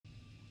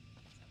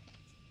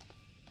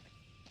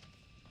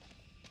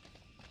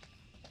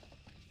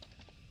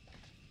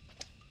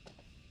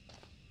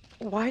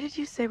Why did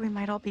you say we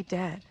might all be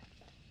dead?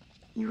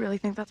 You really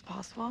think that's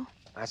possible?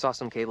 I saw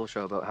some cable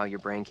show about how your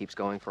brain keeps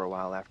going for a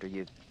while after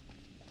you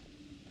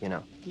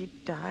know. You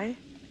die?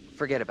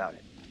 Forget about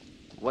it.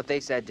 What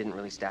they said didn't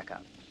really stack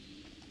up.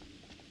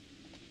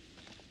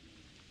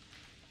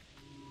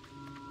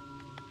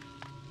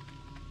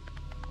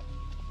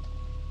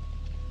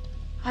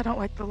 I don't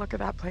like the look of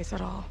that place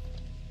at all.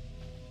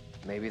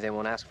 Maybe they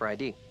won't ask for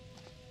ID.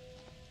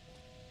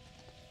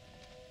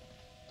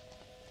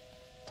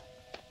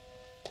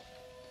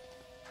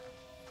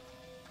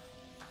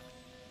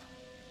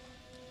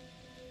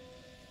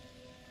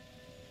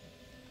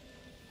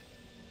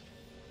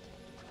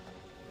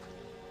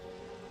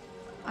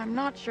 I'm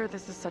not sure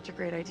this is such a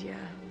great idea.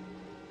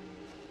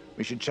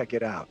 We should check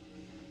it out.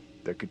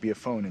 There could be a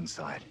phone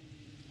inside.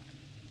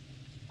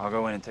 I'll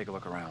go in and take a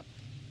look around.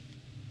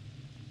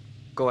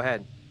 Go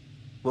ahead.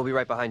 We'll be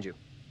right behind you.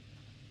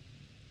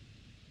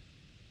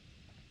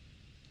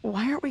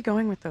 Why aren't we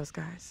going with those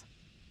guys?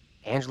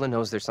 Angela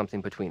knows there's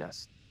something between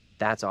us.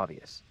 That's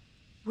obvious.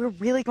 We're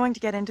really going to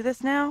get into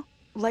this now?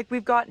 Like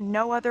we've got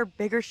no other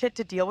bigger shit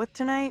to deal with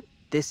tonight?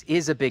 This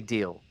is a big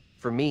deal.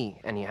 For me,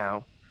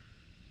 anyhow.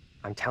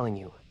 I'm telling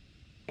you,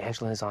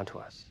 Angela is onto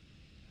us.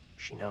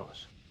 She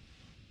knows.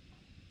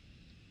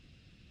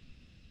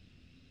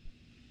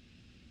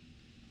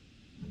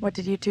 What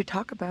did you two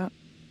talk about?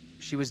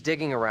 She was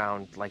digging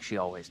around like she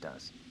always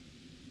does.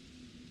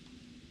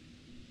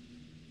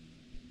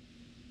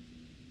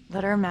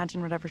 Let her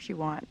imagine whatever she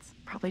wants.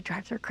 Probably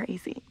drives her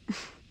crazy.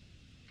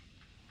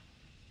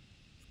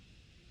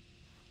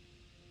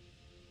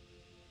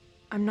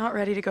 I'm not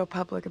ready to go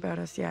public about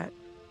us yet.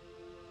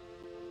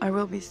 I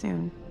will be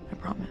soon, I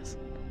promise.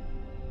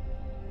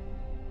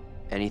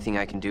 Anything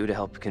I can do to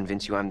help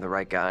convince you I'm the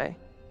right guy?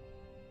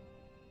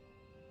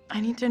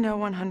 I need to know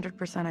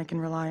 100% I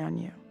can rely on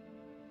you.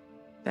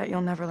 That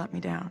you'll never let me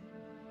down.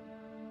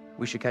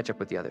 We should catch up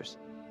with the others.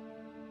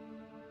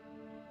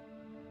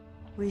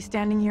 We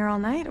standing here all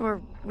night,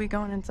 or we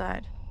going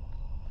inside?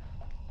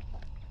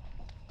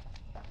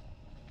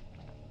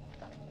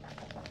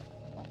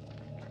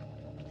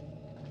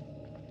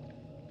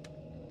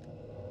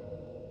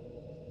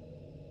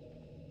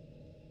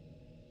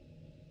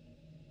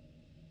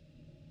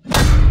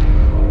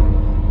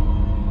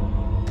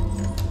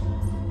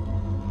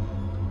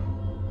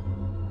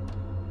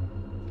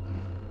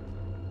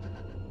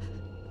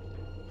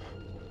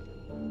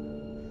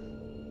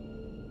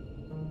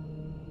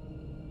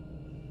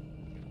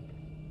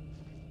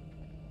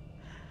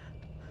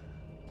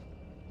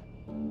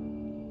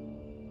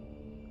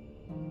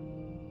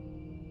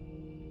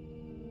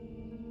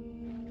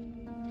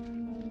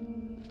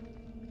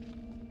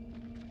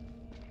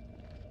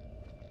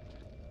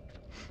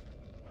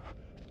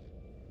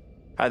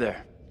 Hi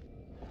there.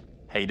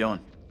 How you doing?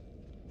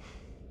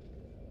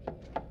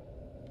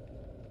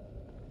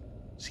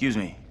 Excuse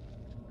me,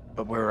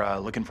 but we're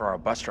looking for our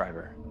bus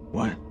driver.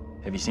 What?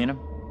 Have you seen him?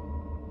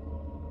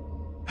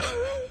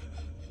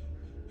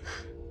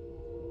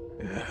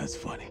 Yeah, that's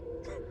funny.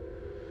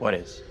 What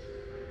is?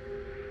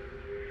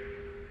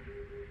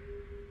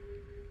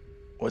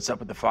 What's up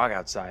with the fog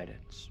outside?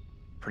 It's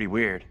pretty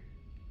weird.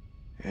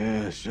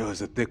 Yeah, sure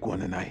is a thick one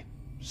tonight.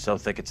 So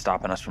thick it's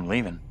stopping us from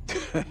leaving.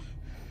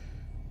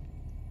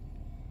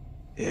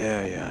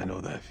 Yeah, I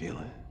know that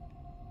feeling.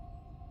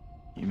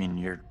 You mean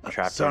you're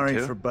trapped Sorry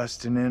here too? for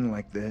busting in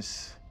like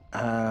this.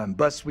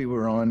 Bus we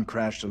were on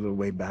crashed a little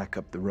way back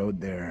up the road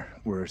there.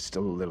 We're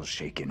still a little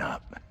shaken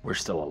up. We're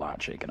still a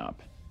lot shaken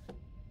up.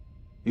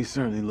 You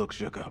certainly look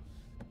shook up.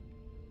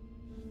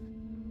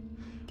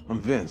 I'm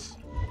Vince.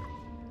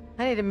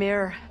 I need a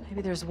mirror.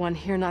 Maybe there's one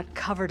here not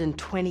covered in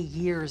 20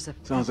 years of...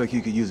 Sounds like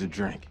you could use a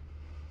drink.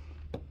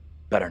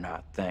 Better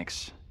not,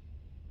 thanks.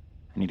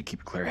 I need to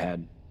keep a clear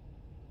head.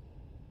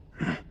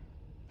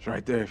 It's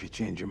right there if you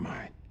change your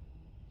mind.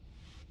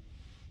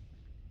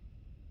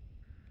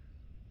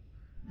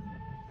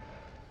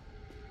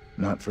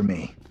 Not for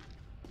me.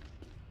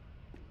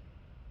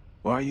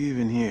 Why are you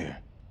even here?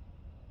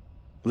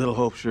 Little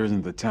Hope sure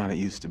isn't the town it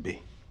used to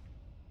be.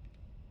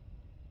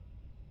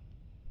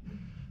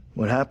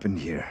 What happened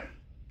here?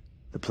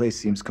 The place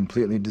seems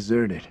completely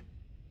deserted.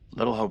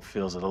 Little Hope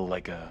feels a little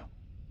like a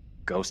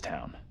ghost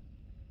town.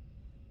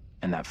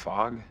 And that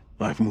fog?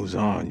 Life moves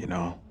on, you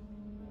know.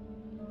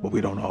 But we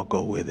don't all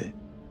go with it.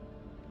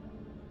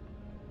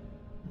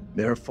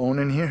 There a phone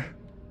in here?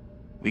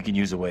 We could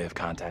use a way of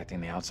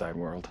contacting the outside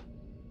world.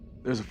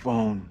 There's a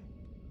phone,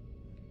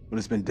 but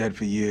it's been dead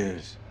for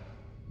years.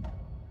 You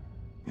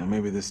know,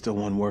 maybe there's still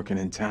one working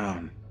in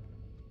town.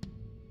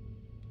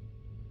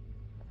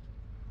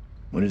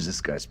 What is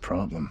this guy's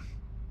problem?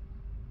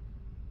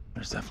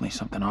 There's definitely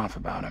something off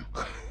about him.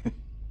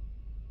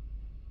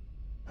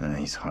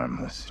 He's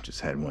harmless.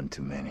 Just had one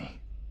too many.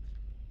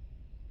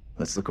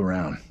 Let's look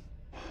around.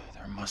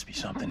 There must be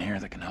something here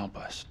that can help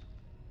us.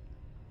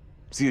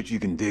 See what you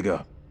can dig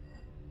up.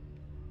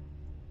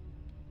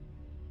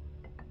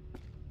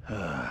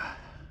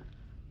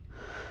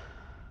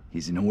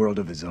 He's in a world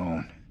of his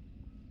own.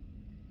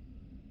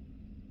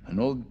 An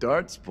old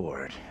darts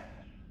board.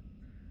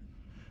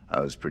 I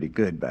was pretty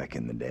good back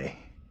in the day.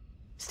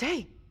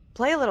 Stay.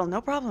 Play a little,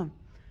 no problem.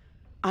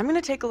 I'm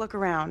gonna take a look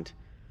around.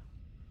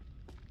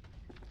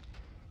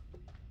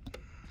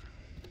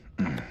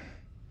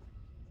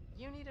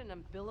 You need an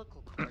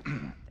umbilical cord.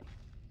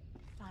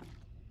 Fun.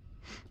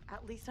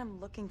 At least I'm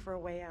looking for a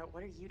way out.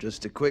 What are you doing?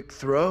 Just a quick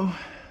throw,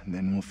 and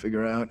then we'll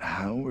figure out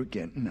how we're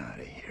getting out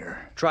of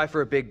here. Try for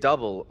a big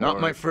double. Not or...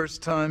 my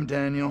first time,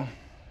 Daniel.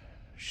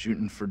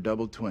 Shooting for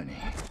double 20.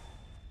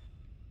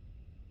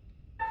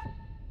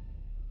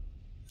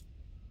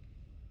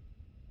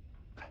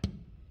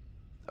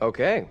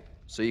 Okay,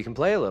 so you can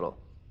play a little.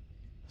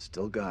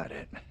 Still got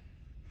it.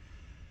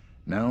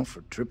 Now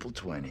for triple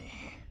 20.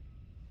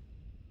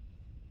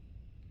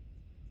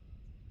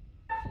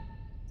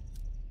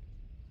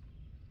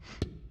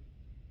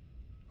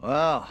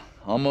 Well,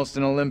 almost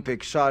an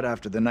Olympic shot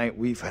after the night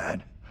we've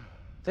had.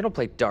 They don't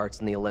play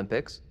darts in the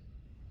Olympics.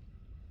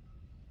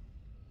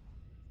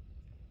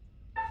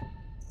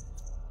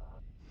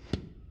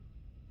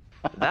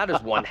 That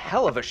is one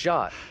hell of a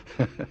shot.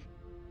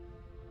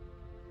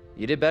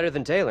 You did better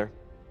than Taylor.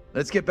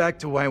 Let's get back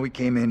to why we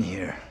came in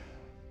here.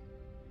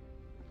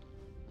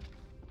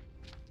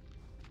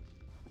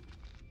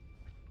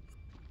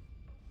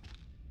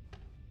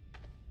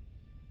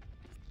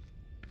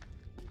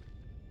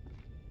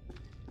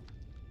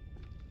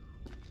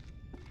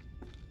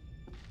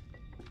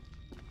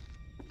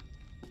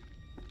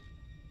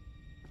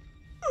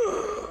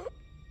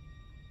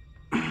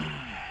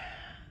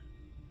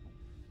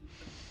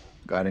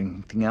 Got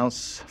anything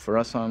else for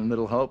us on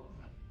Little Hope?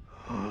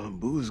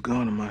 Booze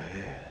gone in my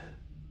head.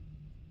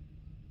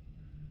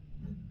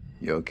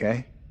 You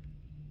okay?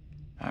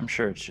 I'm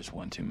sure it's just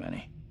one too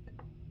many.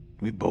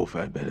 We both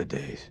had better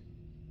days.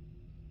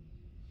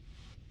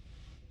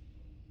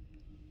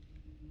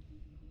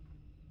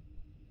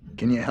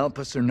 Can you help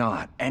us or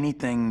not?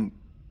 Anything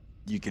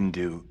you can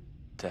do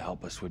to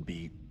help us would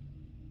be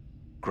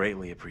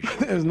greatly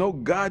appreciated. There's no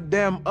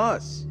goddamn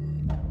us.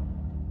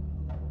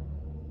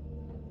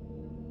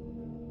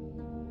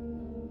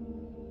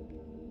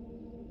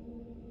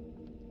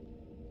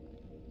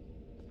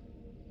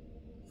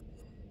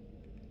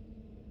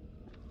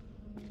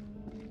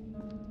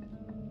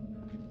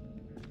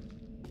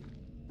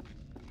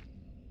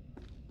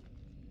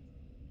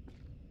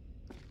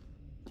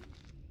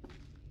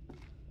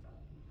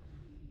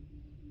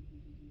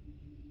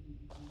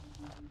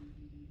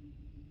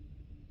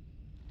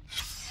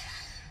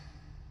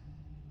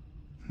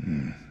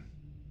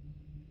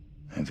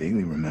 I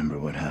vaguely remember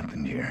what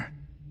happened here.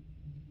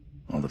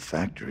 All the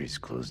factories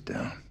closed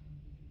down.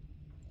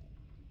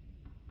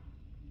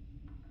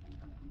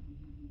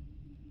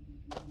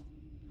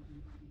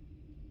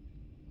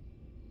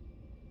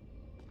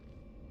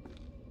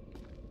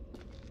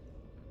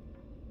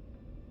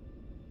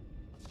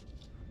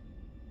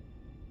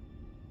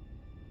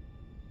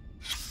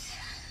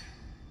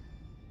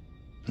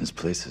 This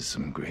place has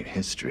some great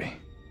history.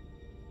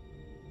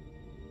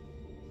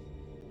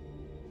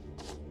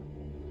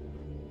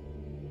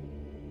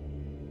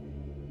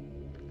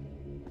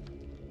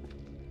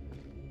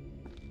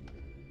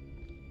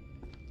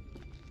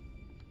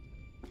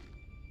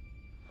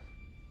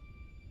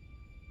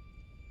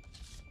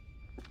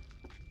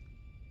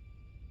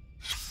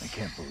 I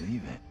can't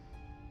believe it.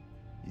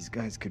 These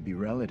guys could be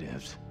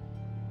relatives.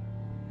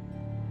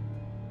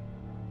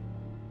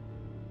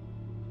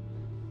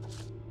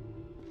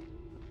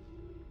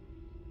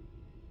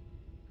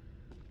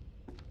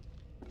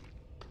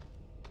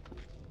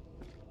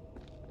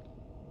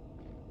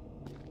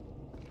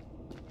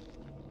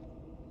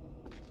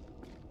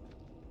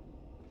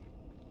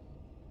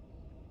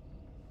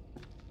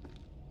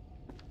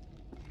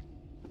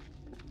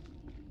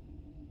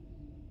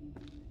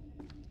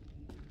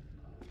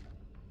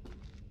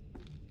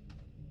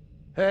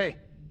 Hey,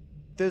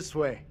 this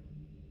way.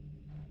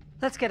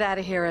 Let's get out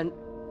of here and...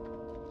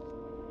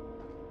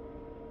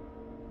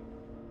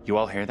 You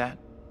all hear that?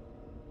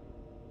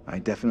 I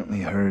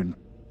definitely heard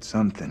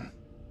something.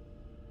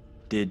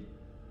 Did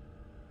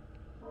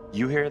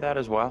you hear that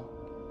as well?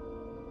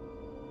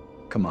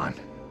 Come on.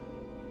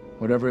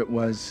 Whatever it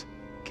was,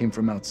 came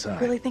from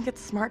outside. Really think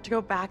it's smart to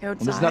go back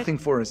outside? Well, there's nothing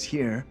for us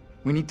here.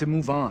 We need to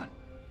move on.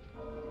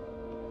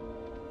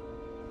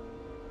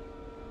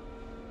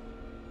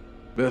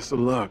 Best of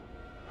luck.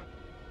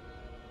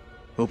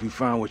 Hope you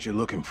find what you're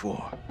looking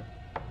for.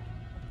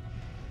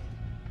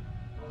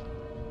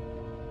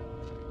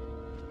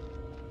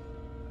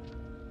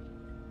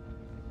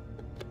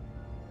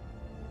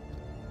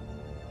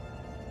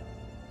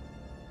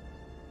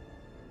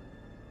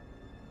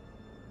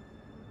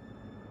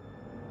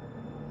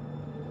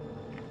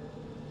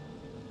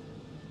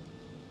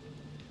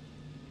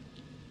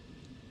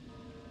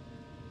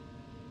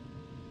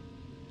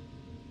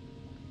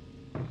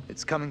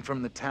 It's coming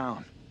from the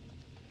town.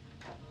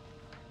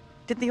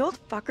 Did the old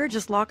fucker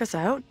just lock us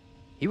out?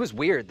 He was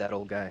weird, that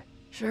old guy.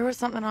 Sure was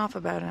something off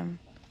about him.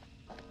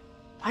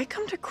 Why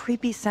come to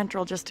Creepy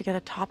Central just to get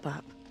a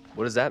top-up?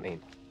 What does that mean?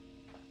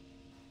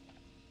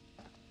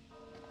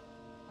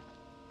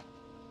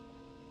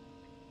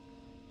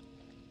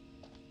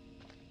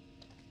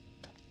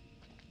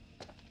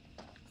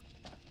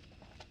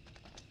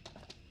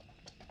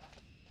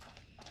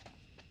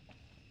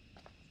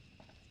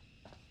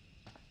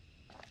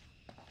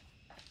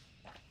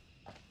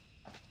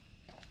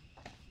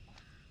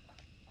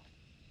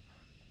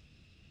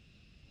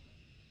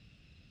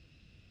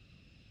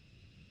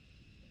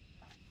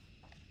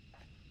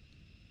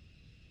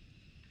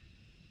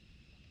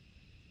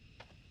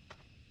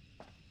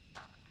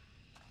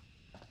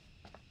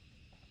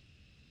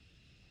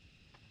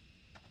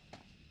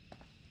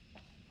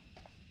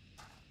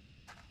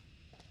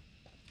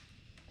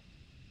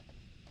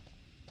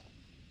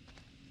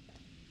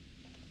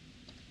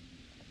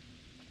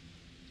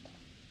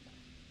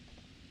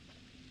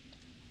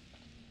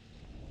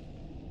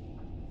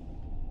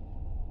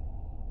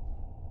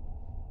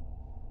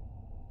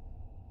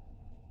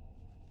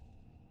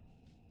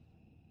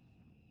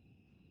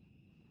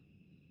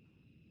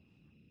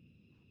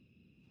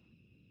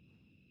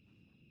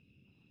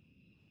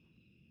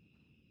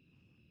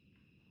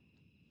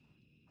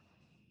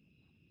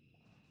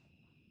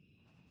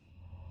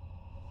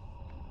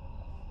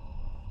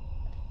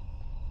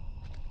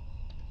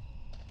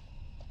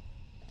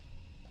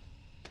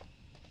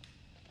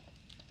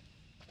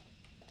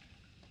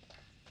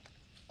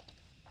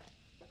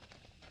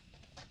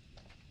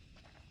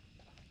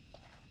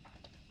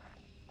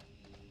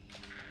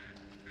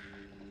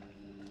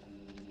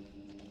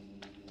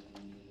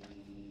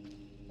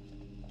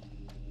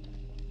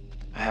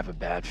 I have a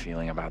bad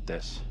feeling about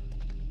this.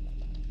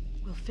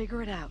 We'll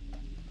figure it out.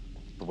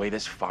 The way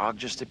this fog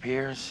just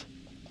appears,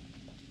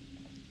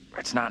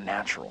 it's not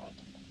natural.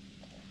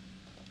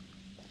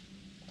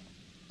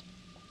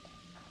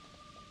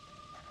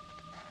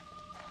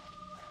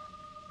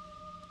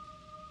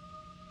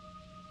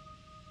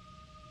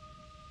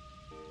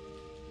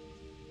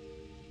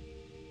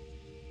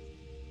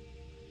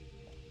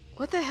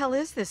 What the hell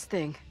is this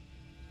thing?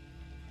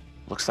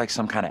 Looks like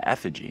some kind of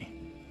effigy.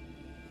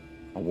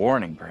 A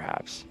warning,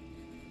 perhaps.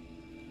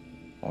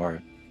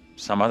 Or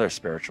some other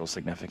spiritual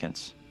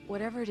significance.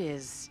 Whatever it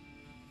is,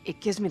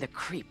 it gives me the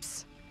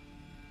creeps.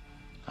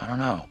 I don't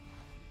know.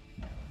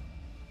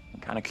 I'm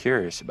kind of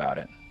curious about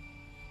it.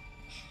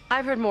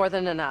 I've heard more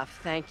than enough,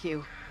 thank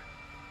you.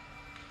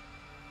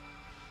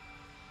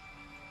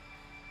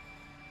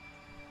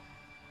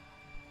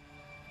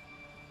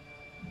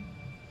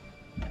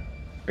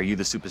 Are you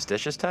the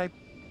superstitious type?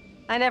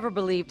 I never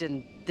believed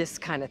in this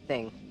kind of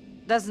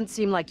thing. Doesn't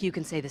seem like you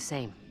can say the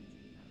same.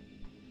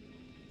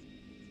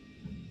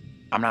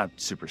 I'm not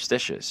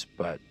superstitious,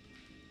 but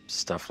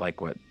stuff like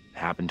what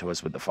happened to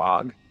us with the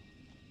fog.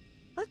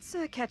 Let's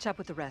catch up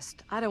with the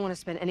rest. I don't want to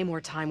spend any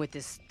more time with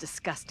this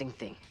disgusting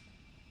thing.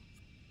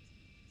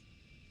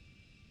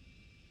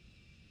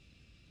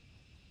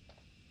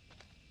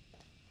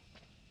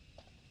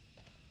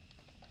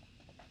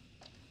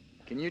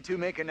 Can you two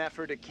make an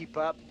effort to keep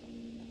up?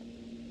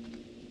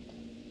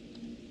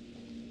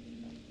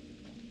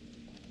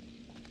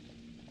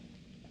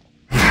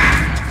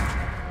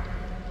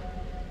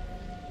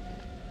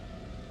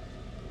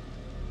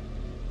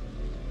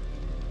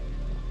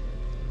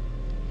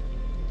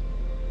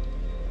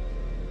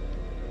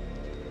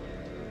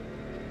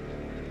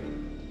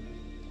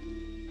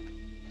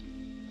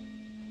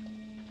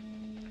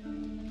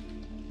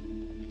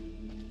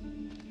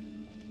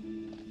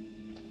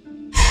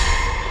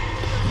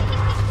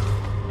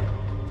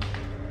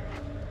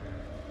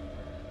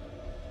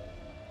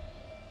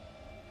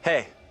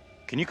 Hey,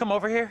 can you come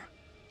over here?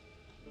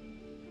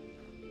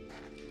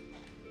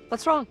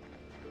 What's wrong?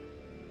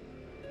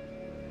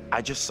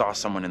 I just saw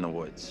someone in the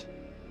woods.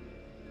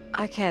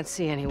 I can't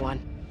see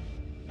anyone.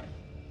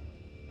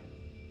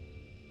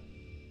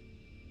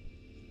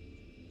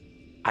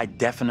 I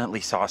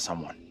definitely saw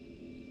someone.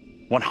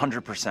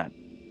 100%.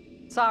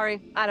 Sorry,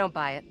 I don't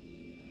buy it.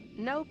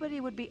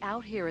 Nobody would be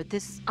out here at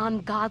this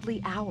ungodly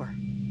hour.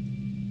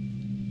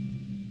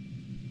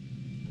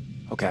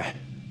 Okay.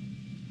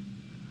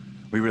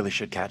 We really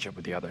should catch up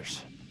with the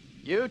others.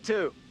 You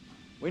two,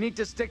 we need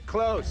to stick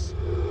close.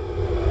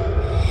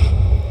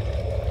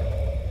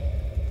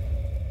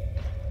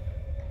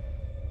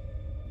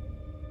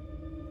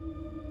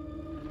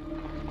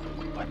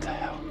 What the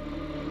hell?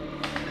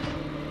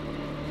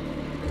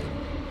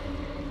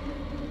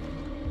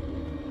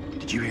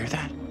 Did you hear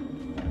that?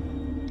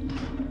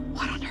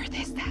 What on earth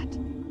is that?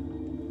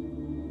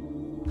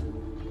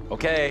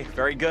 Okay,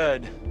 very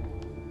good.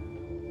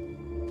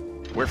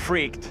 We're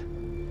freaked.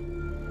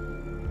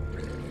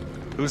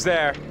 Who's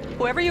there?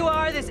 Whoever you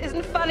are, this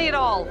isn't funny at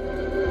all.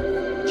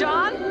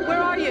 John,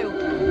 where are you?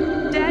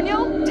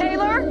 Daniel?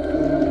 Taylor?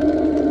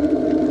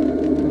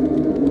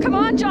 Come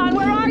on, John,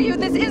 where are you?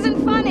 This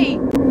isn't funny!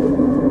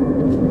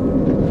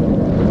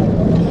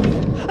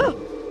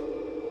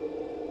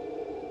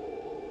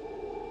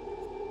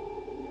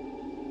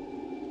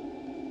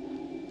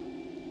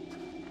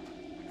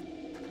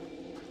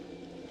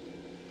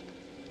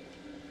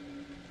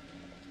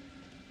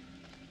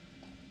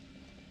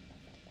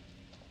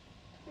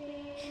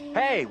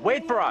 Hey,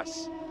 wait for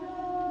us!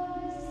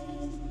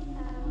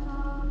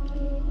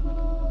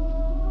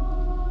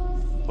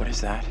 What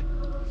is that?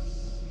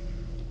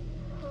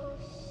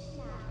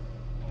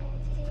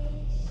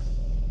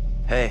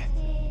 Hey.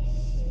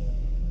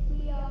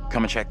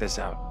 Come and check this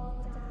out.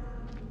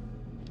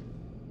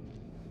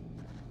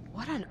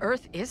 What on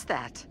earth is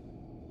that?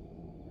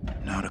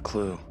 Not a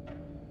clue.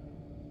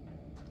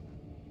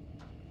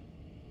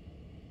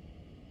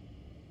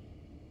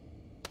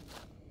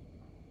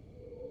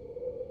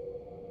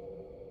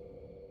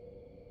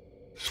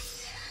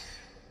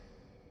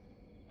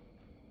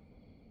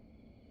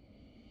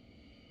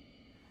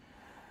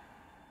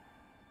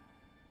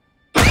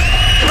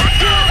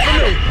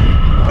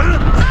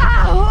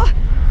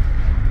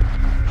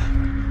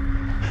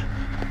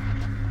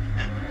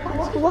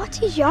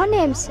 What is your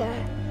name, sir?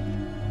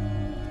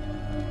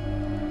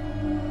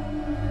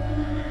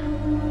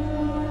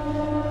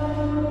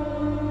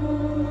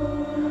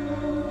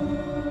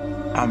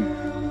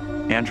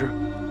 Andrew?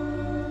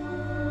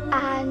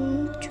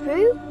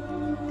 Andrew?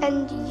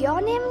 And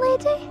your name,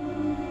 lady?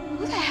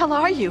 Who the hell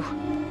are you?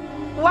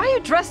 Why are you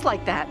dressed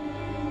like that?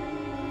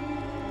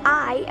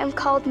 I am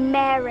called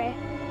Mary.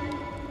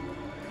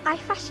 I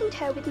fashioned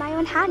her with my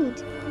own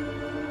hand.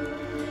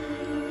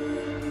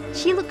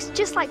 She looks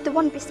just like the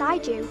one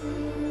beside you.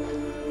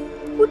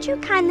 Would you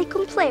kindly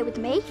come play with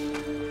me?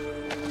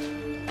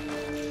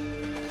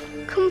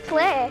 Come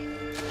play.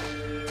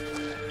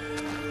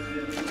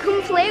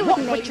 Come play with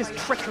me. What witch's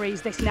trickery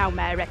is this now,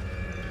 Mary?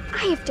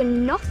 I have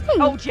done nothing.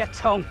 Hold your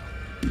tongue.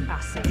 I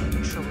say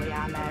you truly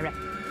are, Mary.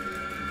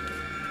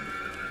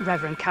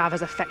 Reverend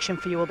Carver's affection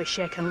for you will be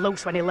shaken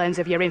loose when he learns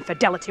of your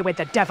infidelity with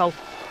the devil.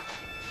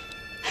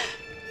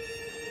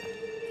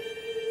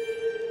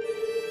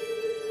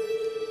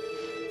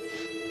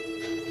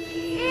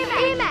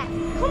 Amy,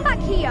 come back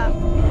here.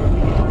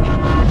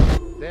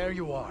 There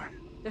you are.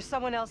 There's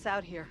someone else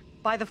out here,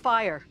 by the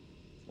fire.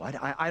 What?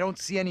 I don't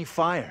see any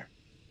fire.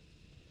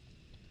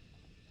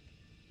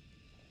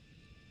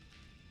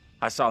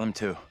 I saw them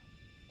too.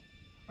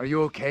 Are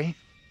you okay?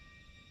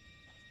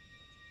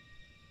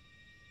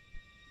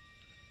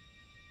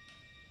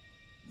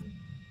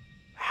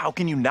 How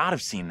can you not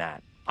have seen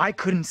that? I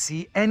couldn't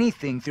see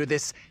anything through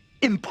this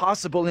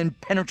impossible,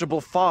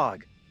 impenetrable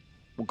fog.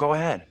 Well, go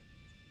ahead.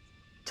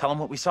 Tell them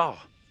what we saw.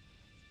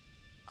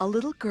 A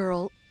little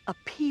girl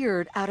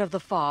appeared out of the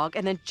fog,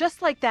 and then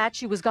just like that,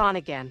 she was gone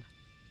again.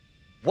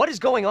 What is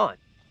going on?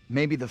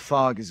 Maybe the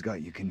fog has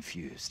got you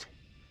confused.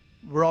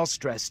 We're all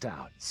stressed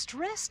out.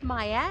 Stressed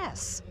my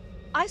ass.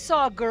 I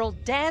saw a girl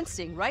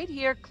dancing right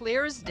here,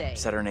 clear as day.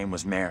 Said her name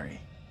was Mary.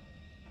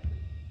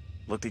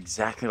 Looked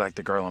exactly like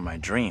the girl in my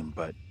dream,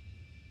 but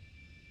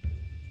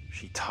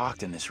she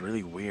talked in this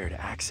really weird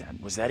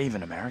accent. Was that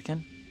even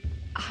American?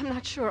 I'm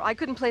not sure. I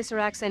couldn't place her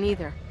accent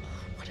either.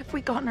 What have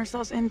we gotten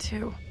ourselves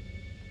into?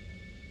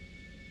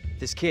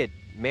 This kid,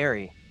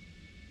 Mary,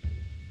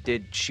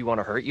 did she want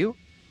to hurt you?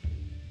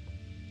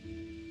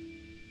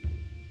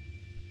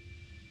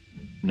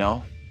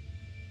 No.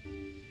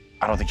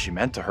 I don't think she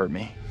meant to hurt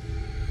me.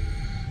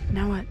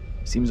 Now what?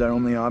 Seems our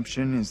only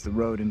option is the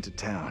road into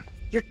town.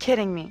 You're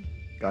kidding me.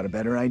 Got a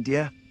better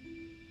idea?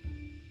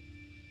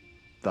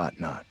 Thought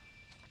not.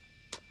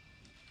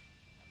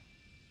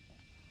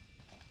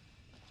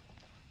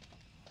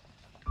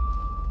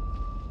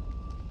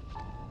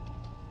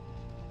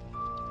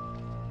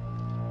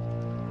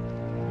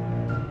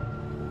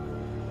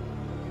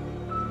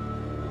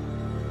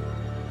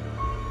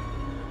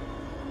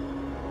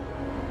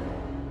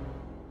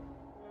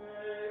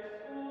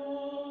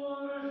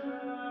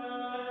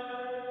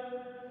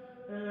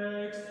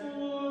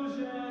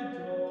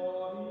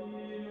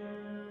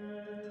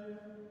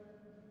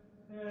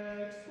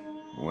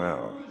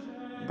 Well,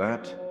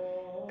 that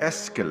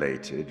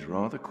escalated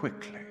rather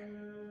quickly.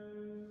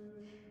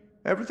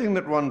 Everything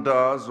that one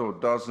does or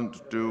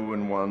doesn't do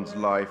in one's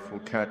life will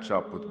catch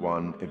up with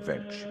one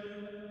eventually.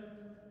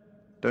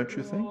 Don't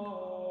you think?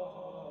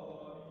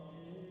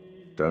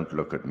 Don't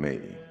look at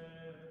me.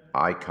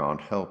 I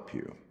can't help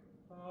you.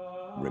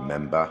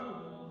 Remember?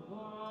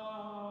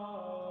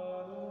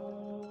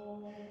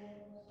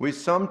 We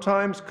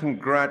sometimes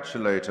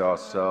congratulate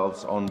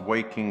ourselves on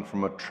waking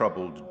from a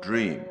troubled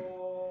dream.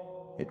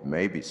 It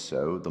may be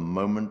so the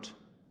moment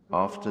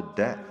after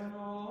death.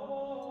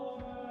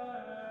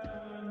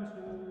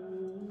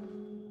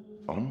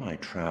 On my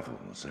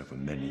travels over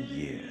many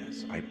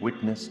years, I've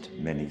witnessed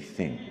many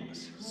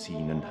things,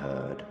 seen and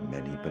heard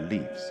many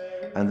beliefs,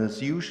 and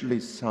there's usually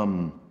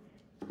some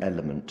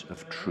element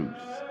of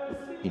truth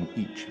in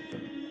each of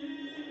them.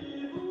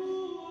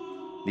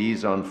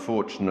 These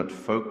unfortunate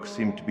folk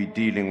seem to be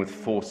dealing with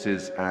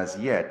forces as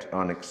yet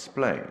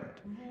unexplained.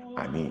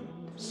 I mean,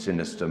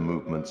 sinister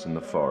movements in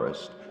the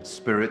forest,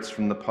 spirits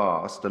from the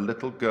past, a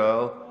little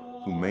girl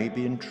who may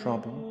be in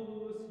trouble.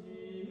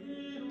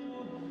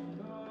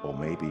 Or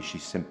maybe she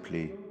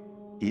simply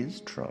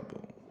is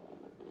trouble.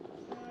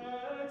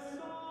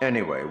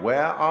 Anyway,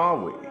 where are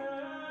we?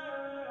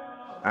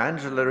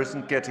 Angela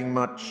isn't getting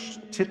much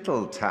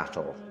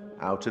tittle-tattle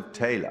out of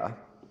Taylor.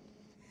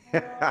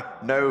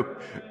 No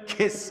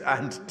kiss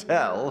and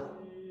tell.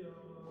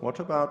 What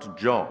about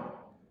John?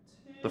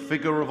 The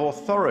figure of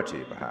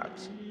authority,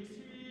 perhaps?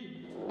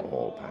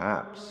 Or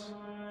perhaps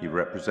he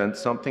represents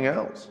something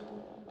else.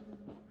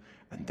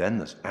 And then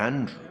there's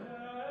Andrew.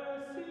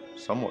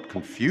 Somewhat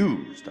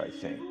confused, I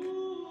think.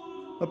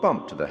 A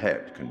bump to the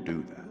head can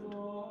do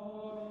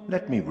that.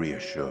 Let me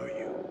reassure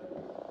you.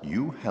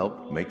 You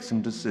helped make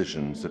some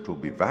decisions that will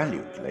be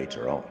valued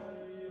later on.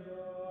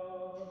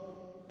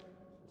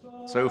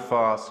 So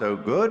far, so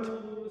good.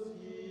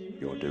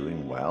 You're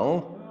doing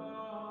well.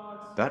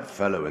 That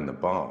fellow in the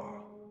bar,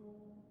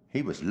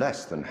 he was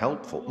less than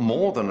helpful,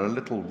 more than a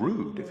little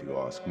rude, if you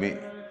ask me.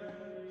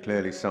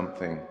 Clearly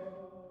something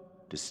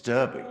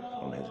disturbing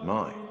on his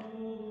mind.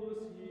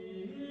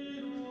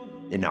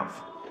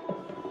 Enough.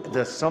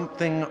 There's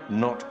something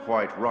not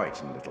quite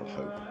right in Little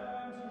Hope,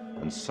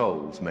 and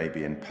souls may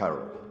be in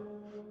peril.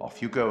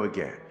 Off you go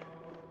again.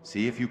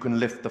 See if you can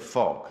lift the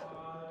fog.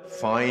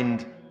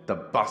 Find the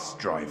bus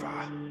driver.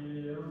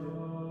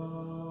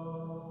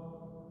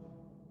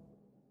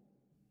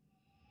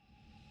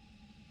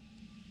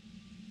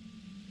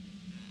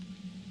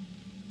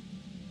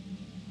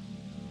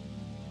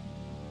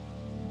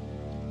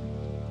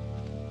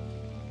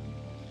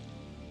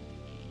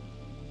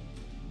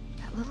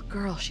 Little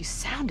girl, she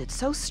sounded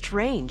so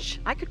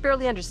strange. I could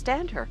barely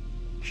understand her.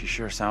 She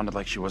sure sounded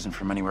like she wasn't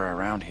from anywhere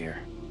around here.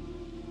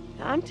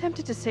 I'm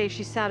tempted to say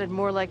she sounded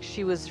more like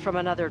she was from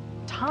another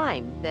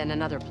time than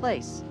another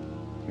place.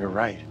 You're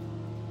right.